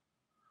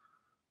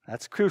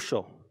 That's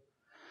crucial.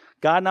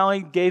 God not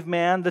only gave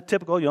man the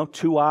typical,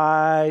 2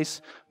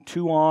 eyes,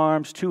 2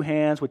 arms, 2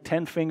 hands with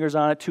 10 fingers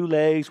on it, 2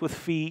 legs with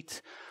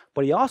feet,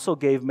 but He also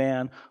gave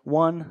man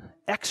one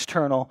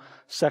external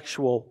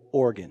sexual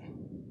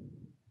organ.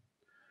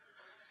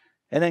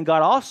 And then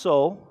God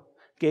also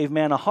gave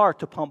man a heart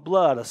to pump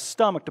blood, a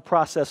stomach to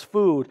process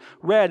food,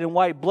 red and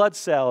white blood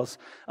cells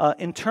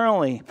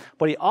internally.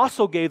 But He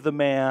also gave the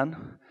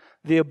man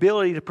the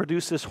ability to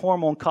produce this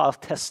hormone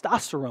called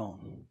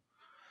testosterone.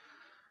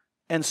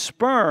 And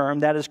sperm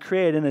that is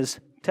created in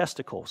his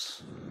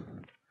testicles.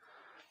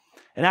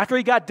 And after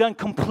He got done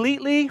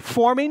completely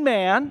forming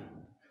man,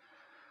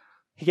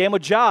 He gave him a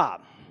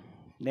job.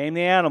 Name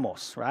the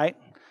animals, right?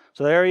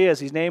 So there he is.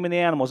 He's naming the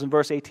animals. And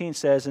verse 18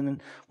 says,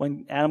 "And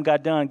when Adam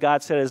got done,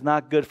 God said, 'It is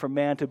not good for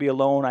man to be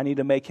alone. I need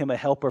to make him a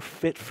helper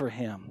fit for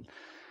him.'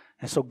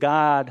 And so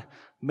God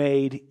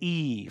made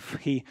Eve.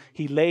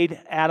 He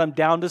laid Adam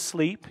down to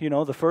sleep,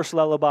 the first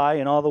lullaby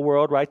in all the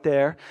world right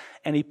there.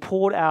 And He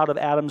pulled out of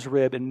Adam's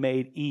rib and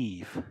made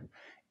Eve.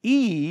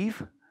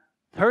 Eve,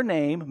 her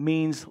name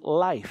means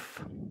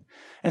life.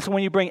 And so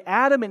when you bring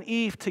Adam and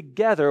Eve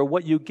together,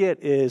 what you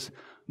get is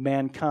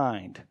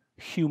mankind,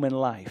 human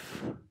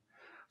life.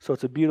 So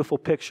it's a beautiful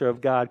picture of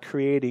God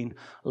creating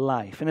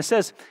life. And it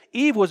says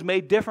Eve was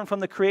made different from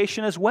the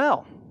creation as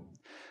well.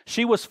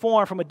 She was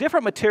formed from a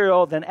different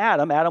material than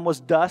Adam. Adam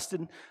was dust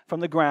from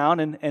the ground,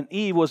 and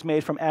Eve was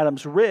made from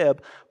Adam's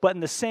rib. But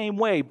in the same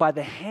way, by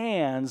the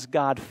hands,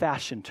 God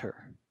fashioned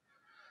her.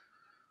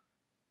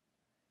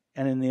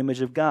 And in the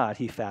image of God,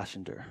 He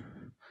fashioned her.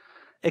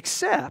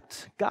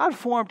 Except, God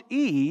formed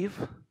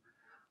Eve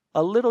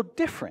a little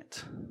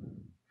different.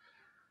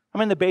 I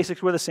mean, the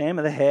basics were the same.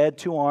 The head,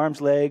 2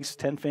 arms, legs,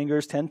 10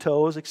 fingers, 10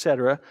 toes,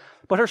 etc.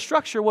 But her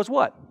structure was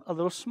what? A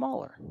little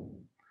smaller.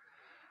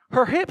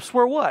 Her hips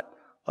were what?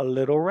 A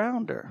little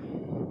rounder.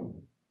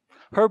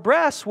 Her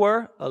breasts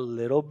were a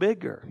little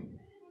bigger.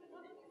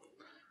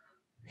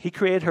 He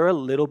created her a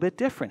little bit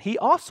different. He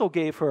also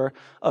gave her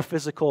a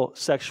physical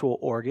sexual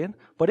organ,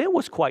 but it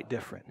was quite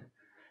different.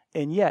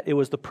 And yet, it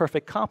was the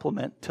perfect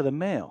complement to the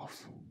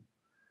males.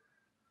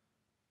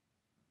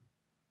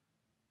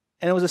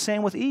 And it was the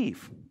same with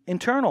Eve.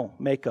 Internal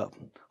makeup,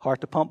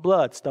 heart to pump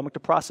blood, stomach to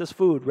process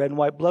food, red and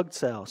white blood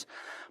cells.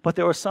 But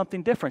there was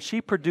something different.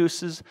 She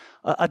produces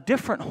a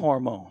different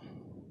hormone,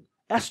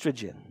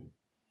 estrogen.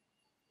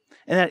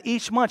 And that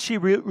each month she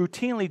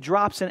routinely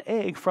drops an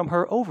egg from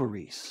her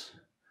ovaries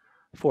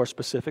for a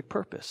specific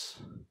purpose.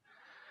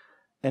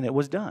 And it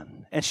was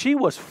done. And she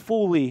was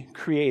fully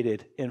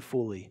created and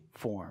fully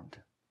formed.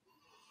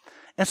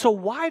 And so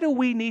why do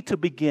we need to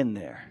begin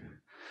there?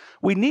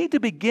 We need to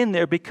begin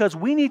there because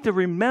we need to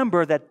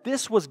remember that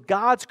this was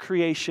God's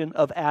creation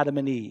of Adam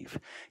and Eve.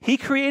 He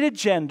created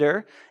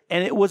gender,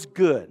 and it was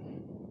good.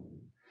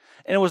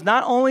 And it was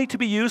not only to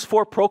be used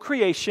for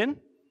procreation,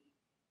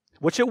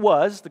 which it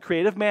was, the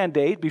creative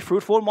mandate, be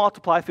fruitful and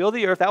multiply, fill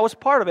the earth, that was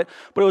part of it,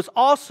 but it was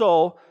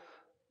also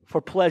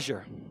for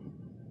pleasure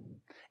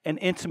and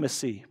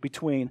intimacy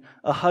between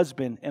a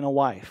husband and a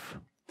wife.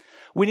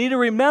 We need to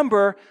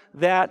remember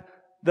that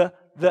the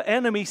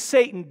enemy,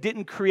 Satan,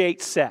 didn't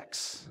create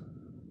sex.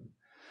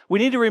 We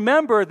need to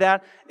remember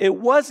that it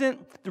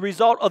wasn't the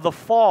result of the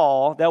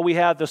fall that we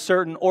have the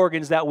certain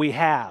organs that we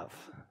have.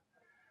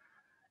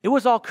 It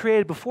was all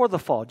created before the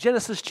fall.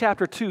 Genesis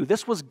chapter 2,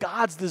 this was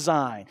God's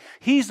design.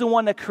 He's the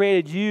one that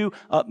created you,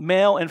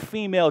 male and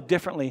female,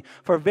 differently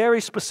for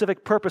very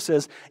specific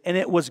purposes, and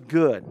it was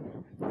good.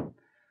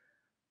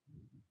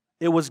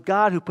 It was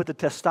God who put the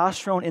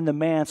testosterone in the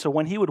man, so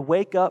when he would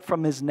wake up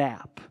from his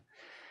nap,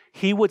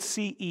 he would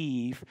see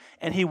Eve,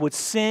 and he would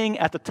sing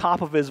at the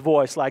top of his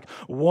voice like,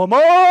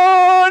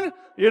 "Woman!"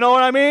 You know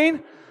what I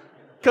mean?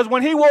 Because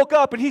when he woke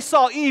up and he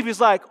saw Eve,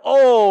 he's like,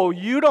 "Oh,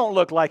 you don't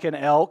look like an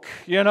elk,"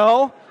 you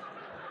know?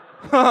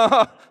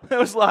 It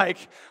was like,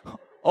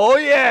 "Oh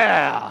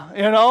yeah,"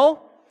 you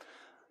know?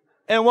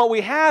 And what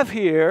we have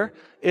here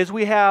is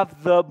we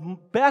have the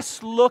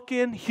best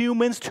looking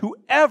humans to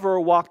ever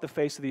walk the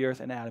face of the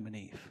earth in Adam and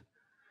Eve.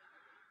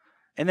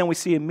 And then we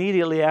see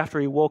immediately after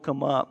he woke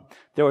him up,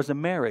 there was a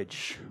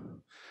marriage.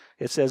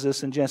 It says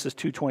this in Genesis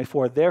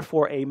 2:24,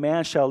 "Therefore a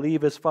man shall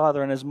leave his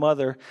father and his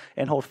mother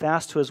and hold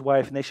fast to his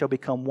wife, and they shall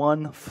become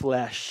one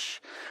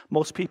flesh."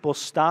 Most people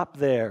stop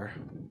there,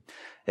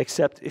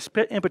 except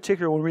in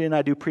particular when Rita and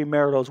I do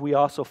premaritals, we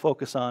also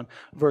focus on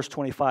verse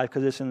 25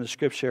 because it's in the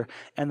scripture.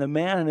 "And the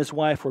man and his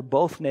wife were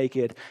both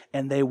naked,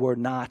 and they were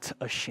not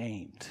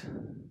ashamed."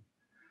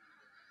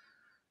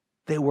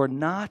 They were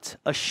not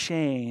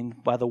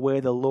ashamed by the way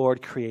the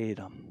Lord created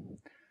them.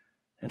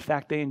 In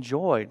fact, they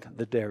enjoyed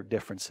their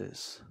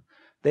differences.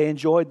 They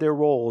enjoyed their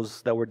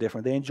roles that were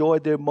different. They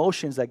enjoyed the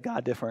emotions that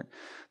God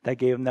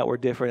gave them that were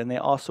different. And they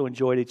also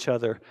enjoyed each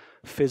other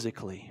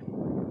physically.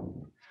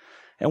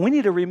 And we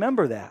need to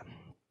remember that.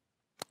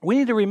 We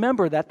need to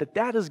remember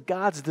that is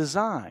God's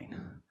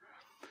design.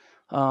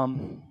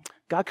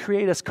 God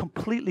created us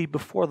completely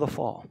before the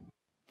fall.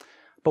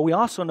 But we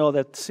also know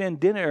that sin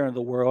did enter the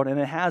world, and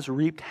it has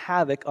reaped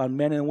havoc on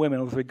men and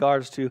women with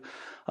regards to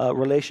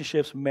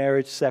relationships,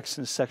 marriage, sex,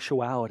 and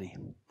sexuality.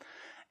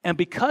 And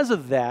because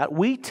of that,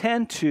 we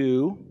tend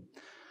to,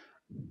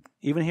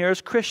 even here as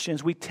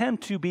Christians, we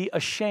tend to be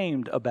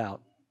ashamed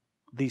about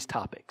these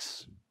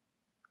topics.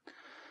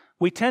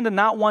 We tend to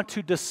not want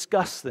to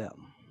discuss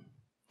them.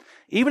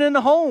 Even in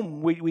the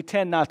home, we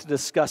tend not to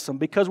discuss them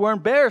because we're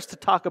embarrassed to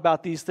talk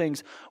about these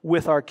things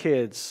with our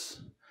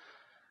kids.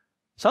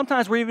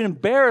 Sometimes we're even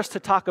embarrassed to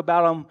talk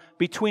about them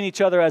between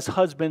each other as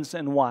husbands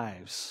and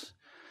wives.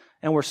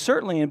 And we're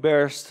certainly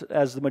embarrassed,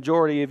 as the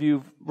majority of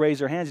you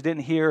raised your hands, you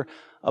didn't hear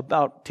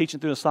about teaching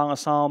through the Song of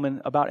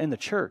Solomon about in the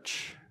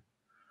church.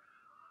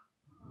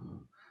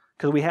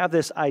 Because we have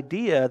this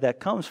idea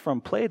that comes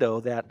from Plato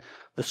that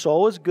the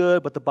soul is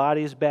good, but the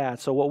body is bad.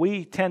 So what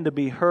we tend to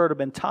be heard or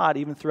been taught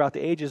even throughout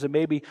the ages, and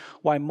maybe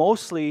why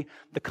mostly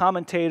the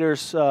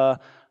commentators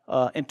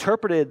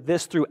interpreted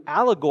this through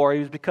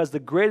allegory, because the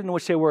grid in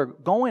which they were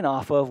going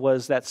off of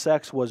was that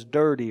sex was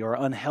dirty or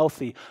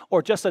unhealthy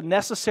or just a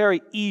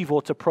necessary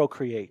evil to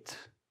procreate.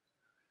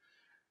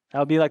 That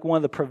would be like one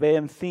of the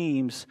prevailing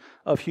themes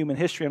of human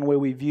history and the way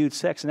we viewed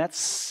sex, and that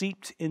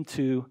seeped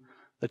into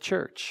the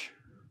church.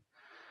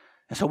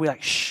 And so we're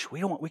like,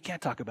 we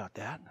can't talk about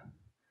that.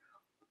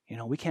 You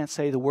know, we can't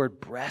say the word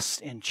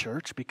breast in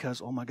church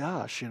because, oh my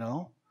gosh, you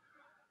know.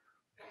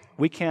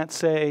 We can't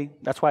say,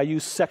 that's why I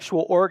use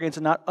sexual organs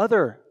and not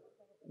other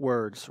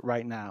words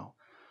right now.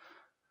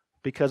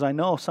 Because I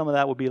know some of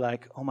that would be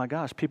like, oh my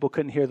gosh, people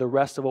couldn't hear the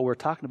rest of what we're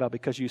talking about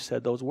because you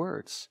said those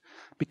words.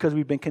 Because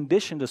we've been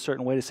conditioned a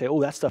certain way to say,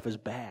 oh, that stuff is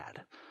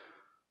bad.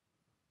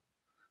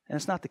 And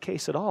it's not the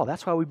case at all.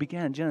 That's why we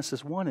began in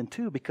Genesis 1 and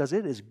 2, because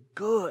it is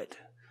good.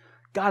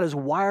 God has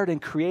wired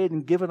and created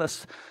and given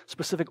us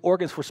specific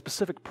organs for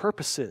specific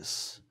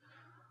purposes.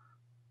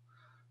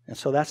 And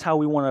so that's how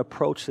we want to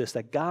approach this,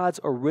 that God's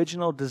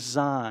original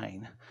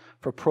design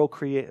for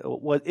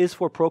is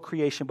for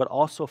procreation, but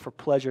also for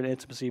pleasure and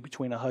intimacy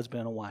between a husband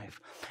and a wife.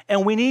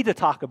 And we need to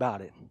talk about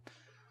it.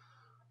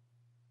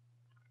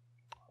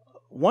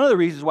 One of the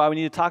reasons why we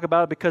need to talk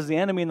about it, because the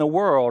enemy in the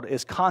world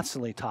is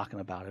constantly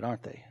talking about it,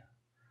 aren't they?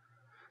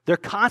 They're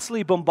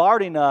constantly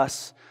bombarding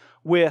us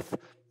with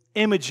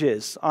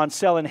images on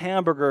selling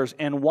hamburgers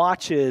and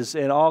watches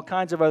and all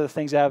kinds of other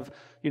things that have,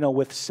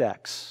 with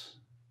sex.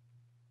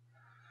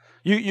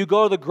 You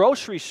go to the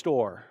grocery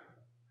store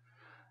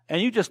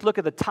and you just look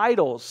at the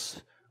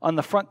titles on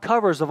the front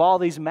covers of all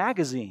these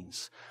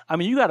magazines. I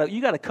mean, you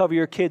gotta cover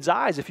your kids'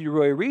 eyes if you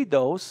really read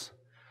those,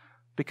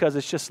 because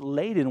it's just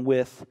laden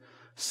with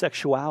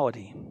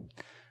sexuality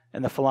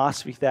and the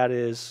philosophy that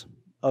is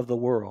of the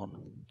world.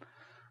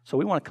 So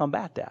we want to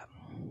combat that.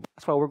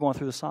 That's why we're going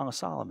through the Song of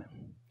Solomon.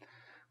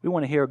 We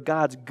want to hear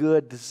God's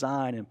good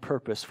design and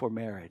purpose for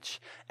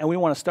marriage. And we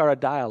want to start a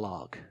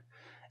dialogue.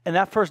 And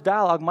that first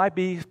dialogue might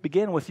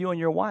begin with you and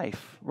your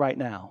wife right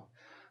now.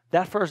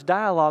 That first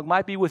dialogue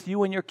might be with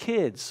you and your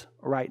kids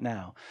right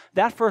now.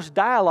 That first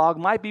dialogue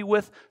might be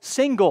with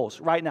singles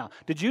right now.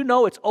 Did you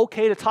know it's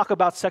okay to talk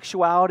about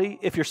sexuality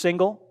if you're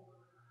single?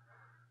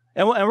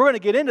 And we're going to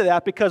get into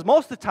that, because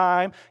most of the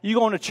time you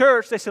go into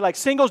church, they say, like,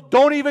 singles,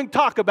 don't even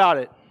talk about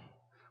it.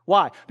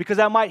 Why? Because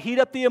that might heat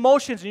up the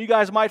emotions and you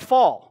guys might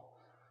fall.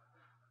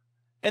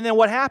 And then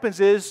what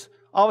happens is,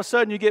 all of a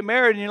sudden you get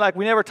married and you're like,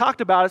 we never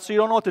talked about it, so you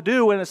don't know what to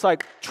do, and it's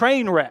like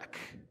train wreck,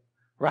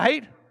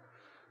 right?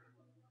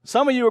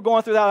 Some of you are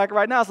going through that like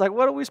right now. It's like,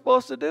 what are we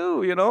supposed to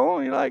do?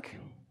 You're like,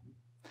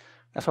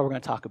 that's why we're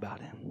going to talk about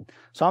it.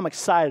 So I'm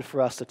excited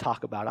for us to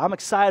talk about it. I'm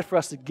excited for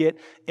us to get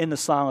in the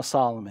Song of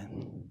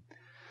Solomon,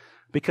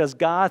 because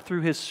God,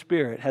 through His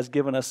Spirit, has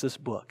given us this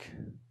book.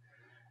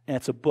 And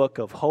it's a book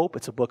of hope.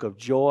 It's a book of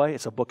joy.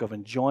 It's a book of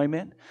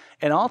enjoyment.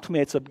 And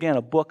ultimately, it's, again,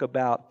 a book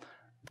about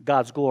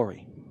God's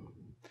glory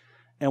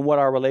and what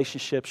our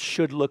relationships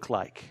should look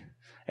like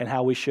and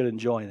how we should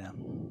enjoy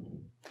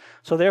them.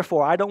 So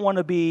therefore, I don't want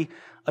to be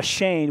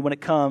ashamed when it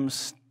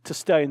comes to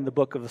studying the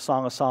book of the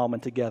Song of Solomon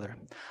together.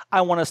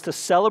 I want us to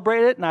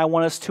celebrate it, and I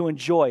want us to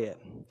enjoy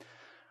it.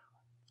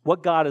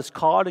 What God has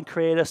called and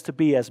created us to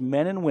be as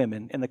men and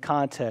women in the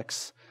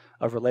context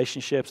of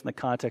relationships, in the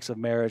context of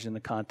marriage, in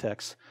the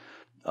context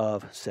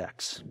of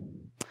sex.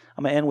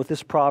 I'm going to end with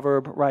this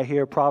proverb right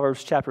here,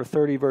 Proverbs chapter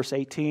 30, verse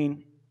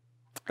 18.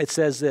 It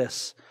says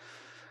this: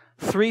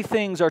 3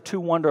 things are too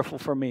wonderful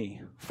for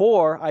me,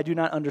 4 I do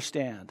not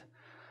understand.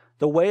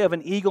 The way of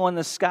an eagle in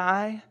the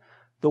sky,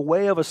 the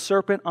way of a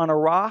serpent on a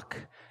rock,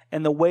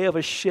 and the way of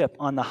a ship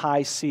on the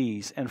high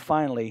seas, and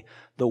finally,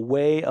 the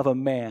way of a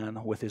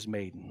man with his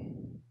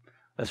maiden.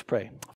 Let's pray.